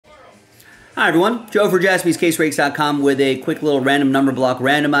Hi everyone, Joe for JaspysCaseBreaks.com with a quick little random number block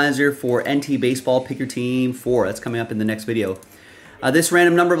randomizer for NT Baseball Pick Your Team 4. That's coming up in the next video. This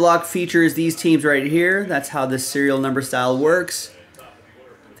random number block features these teams right here. That's how this serial number style works.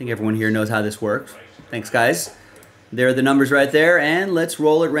 I think everyone here knows how this works. Thanks guys. There are the numbers right there, and let's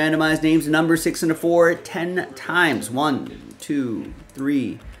roll it. Randomized names and numbers 6 and a 4 10 times. 1, 2,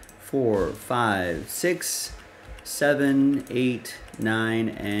 3, 4, 5, 6, 7, 8, 9,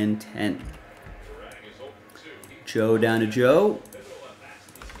 and 10. Joe down to Joe.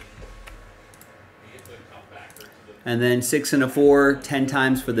 And then 6 and a 4, 10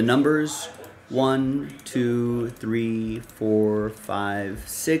 times for the numbers. 1, 2, 3, 4, 5,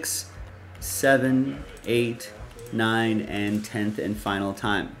 6, 7, 8, 9, and 10th and final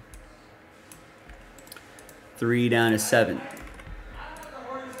time. 3 down to 7.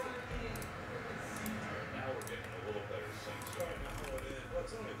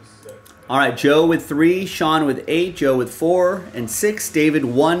 All right, Joe with 3, Sean with 8, Joe with 4 and 6, David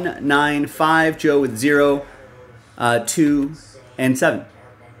 1, 9, 5, Joe with 0, 2, and 7.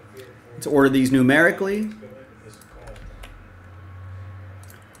 Let's order these numerically.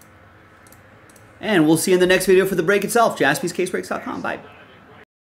 And we'll see you in the next video for the break itself. JaspysCaseBreaks.com. Bye.